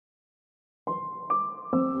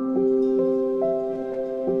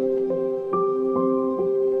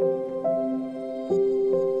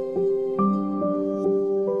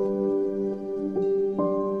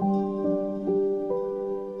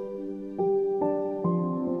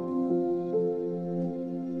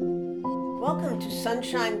Welcome to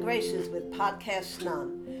Sunshine Graces with Podcast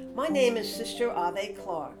None. My name is Sister Ave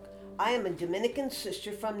Clark. I am a Dominican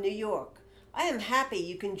sister from New York. I am happy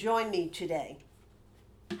you can join me today.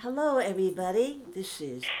 Hello, everybody. This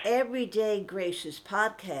is Everyday Graces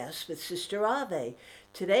Podcast with Sister Ave.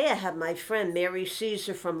 Today I have my friend Mary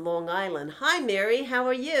Cesare from Long Island. Hi, Mary. How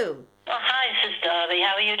are you? Well, hi, Sister Ave.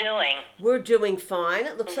 How are you doing? We're doing fine.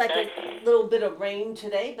 It looks like a little bit of rain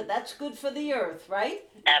today, but that's good for the earth, right?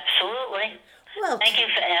 Absolutely. Well, Thank you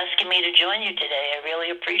for asking me to join you today. I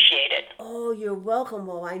really appreciate it. Oh, you're welcome.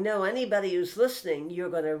 Well, I know anybody who's listening, you're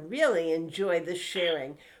going to really enjoy this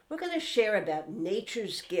sharing. We're going to share about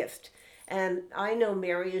nature's gift. And I know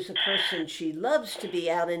Mary is a person, she loves to be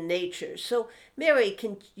out in nature. So, Mary,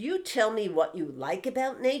 can you tell me what you like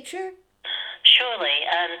about nature? Surely.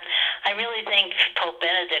 I really think Pope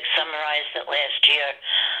Benedict summarized it last year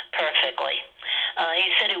perfectly. He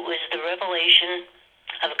said it was the revelation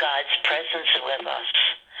of God's presence with us.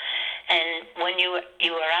 And when you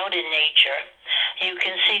are out in nature, you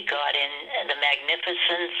can see God in the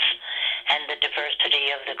magnificence and the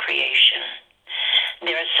diversity of the creation.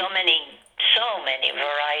 There are so many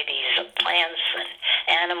varieties of plants and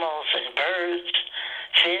animals and birds,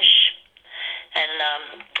 fish. And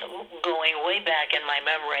going way back in my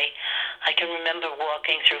memory, I can remember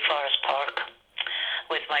walking through Forest Park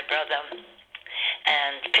with my brother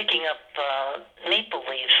and picking up maple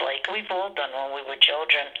leaves like we've all done when we were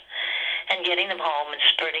children, and getting them home and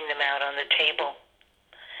spreading them out on the table.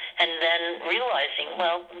 And then realizing,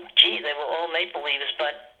 well, gee, they were all maple leaves,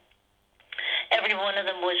 but every one of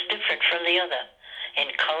them was different from the other in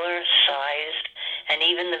color, size, and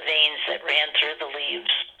even the veins that ran through the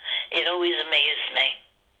leaves. It always amazed me.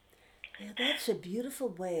 Yeah, that's a beautiful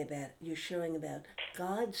way about you're showing about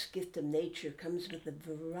God's gift of nature comes with a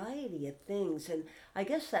variety of things. And I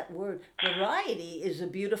guess that word variety is a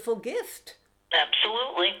beautiful gift.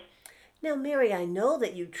 Absolutely. Now, Mary, I know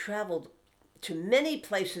that you traveled to many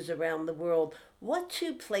places around the world. What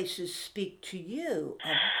two places speak to you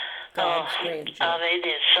of God's grandeur?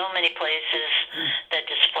 There's so many places that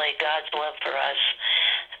display God's love for us.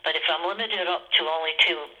 But if I'm limited up to only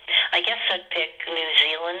two, I guess I'd pick New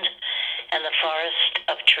Zealand and the forest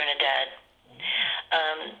of Trinidad.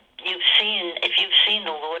 If you've seen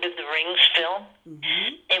the Lord of the Rings film,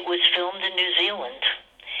 it was filmed in New Zealand.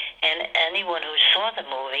 And anyone who saw the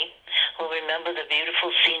movie will remember the beautiful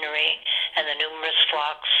scenery and the numerous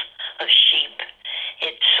flocks of sheep.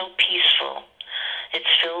 It's so peaceful. It's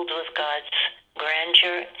filled with God's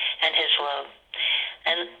grandeur and His love.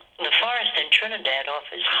 And the forest in Trinidad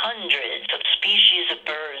offers hundreds of species of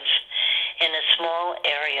birds in a small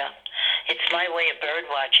area. It's my way of bird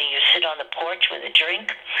watching. You sit on the porch with a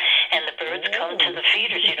drink, and the birds come to the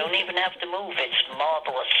feeders. You don't even have to move. It's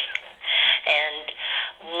marvelous. And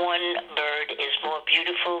one bird is more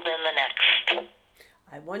beautiful than the next.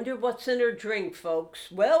 I wonder what's in her drink,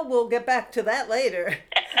 folks. Well, we'll get back to that later.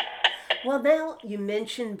 Well, now you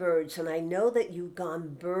mentioned birds, and I know that you've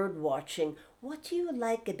gone bird watching. What do you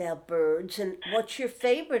like about birds, and what's your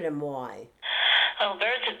favorite and why? Oh,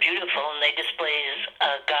 birds are beautiful, and they display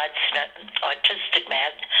God's artistic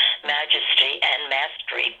majesty and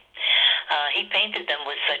mastery. He painted them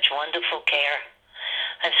with such wonderful care.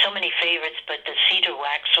 I have so many favorites, but the cedar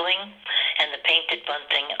waxwing and the painted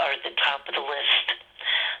bunting are at the top of the list.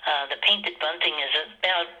 The painted bunting is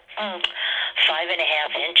about 5.5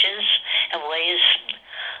 inches and weighs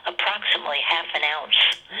approximately half an ounce.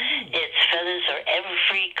 Its feathers are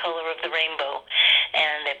every color of the rainbow,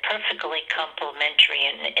 and they're perfectly complementary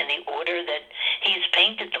in the order that he's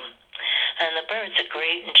painted them. And the birds are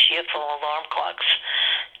great and cheerful alarm clocks.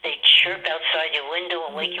 They chirp outside your window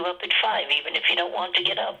and wake you up at 5, even if you don't want to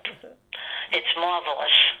get up. It's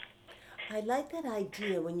marvelous. I like that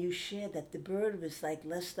idea when you shared that the bird was like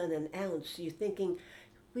less than an ounce. You're thinking,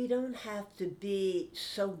 we don't have to be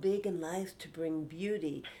so big in life to bring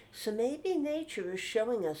beauty. So maybe nature is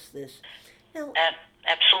showing us this. Now,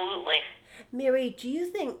 absolutely. Mary, do you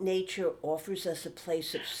think nature offers us a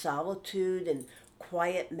place of solitude and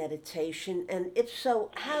quiet meditation? And if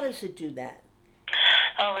so, how does it do that?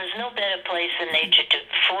 Oh, there's no better place in nature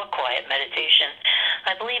for quiet meditation.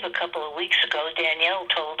 I believe a couple of weeks ago, Danielle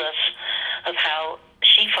told us of how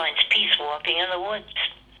she finds peace walking in the woods.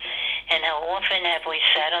 And how often have we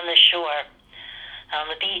sat on the shore, on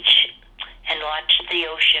the beach, and watched the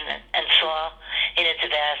ocean and saw in its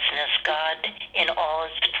vastness God in all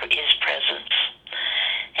His presence.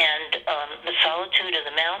 And the solitude of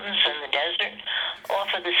the mountains and the desert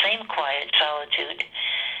offer the same quiet solitude.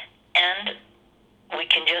 And we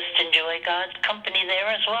can just enjoy God's company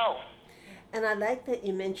there as well. And I like that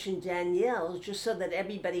you mentioned Danielle, just so that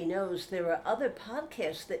everybody knows there are other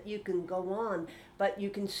podcasts that you can go on, but you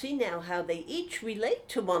can see now how they each relate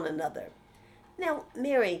to one another. Now,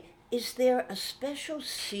 Mary, is there a special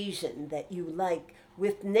season that you like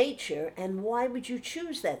with nature, and why would you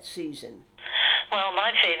choose that season? Well,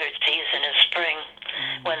 my favorite season is spring,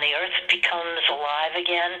 when the earth becomes alive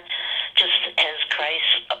again, just as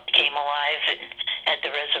Christ came alive at the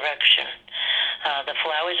resurrection. The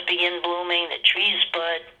flowers begin blooming, the trees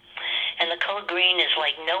bud, and the color green is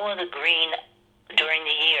like no other green during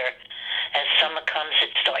the year. As summer comes,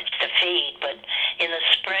 it starts to fade, but in the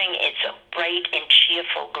spring, it's a bright and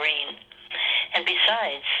cheerful green. And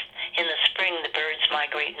besides, in the spring, the birds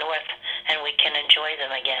migrate north, and we can enjoy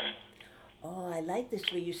them again. Oh, I like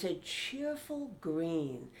this where you said cheerful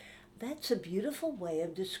green. That's a beautiful way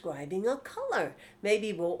of describing a color.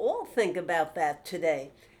 Maybe we'll all think about that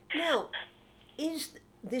today. Now, is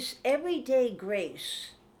this everyday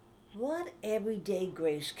grace, what everyday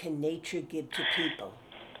grace can nature give to people?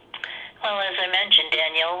 Well, as I mentioned,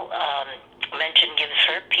 Daniel mentioned gives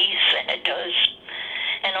her peace, and it does.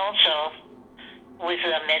 And also, with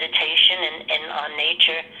meditation and on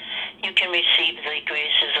nature, you can receive the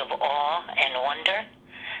graces of awe and wonder,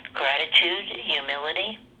 gratitude,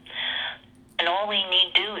 humility. And all we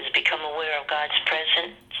need to do is become aware of God's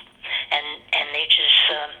presence and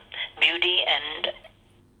nature's beauty and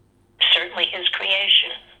certainly His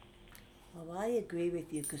creation. Well, I agree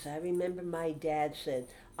with you because I remember my dad said,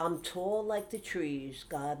 I'm tall like the trees.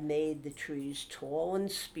 God made the trees tall in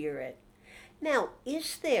spirit. Now,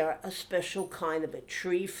 is there a special kind of a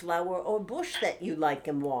tree, flower, or bush that you like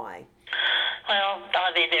and why? Well,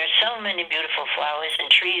 Bobby, there's so many beautiful flowers and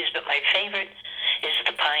trees, but my favorite is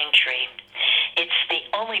the pine tree. It's the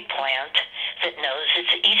only plant that knows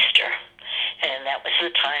it's Easter, and that was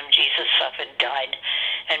the time Jesus suffered, died,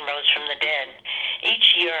 and rose from the dead.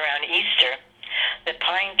 Each year around Easter, the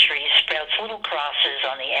pine tree sprouts little crosses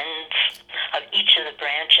on the ends of each of the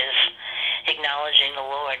branches, acknowledging the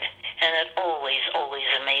Lord, and it always, always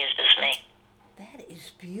amazes me. That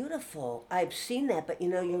is beautiful. I've seen that, but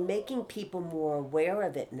you're making people more aware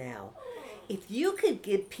of it now. If you could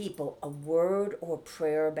give people a word or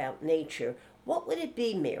prayer about nature, what would it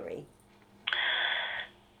be, Mary?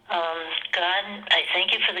 God, I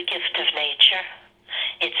thank you for the gift of nature,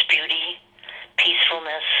 its beauty,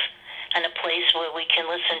 peacefulness, and a place where we can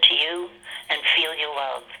listen to you and feel your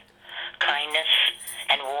love, kindness,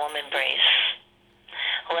 and warm embrace.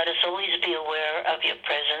 Let us always be aware of your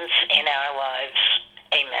presence in our lives.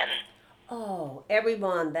 Amen. Oh,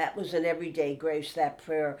 everyone, that was an everyday grace, that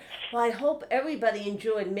prayer. Well, I hope everybody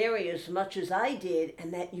enjoyed Mary as much as I did,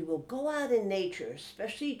 and that you will go out in nature,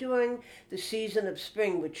 especially during the season of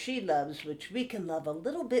spring, which she loves, which we can love a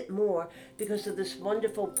little bit more because of this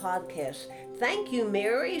wonderful podcast. Thank you,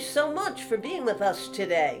 Mary, so much for being with us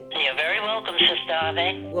today. You're very welcome, Sister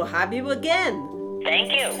Ave. We'll have you again.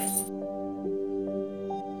 Thank you.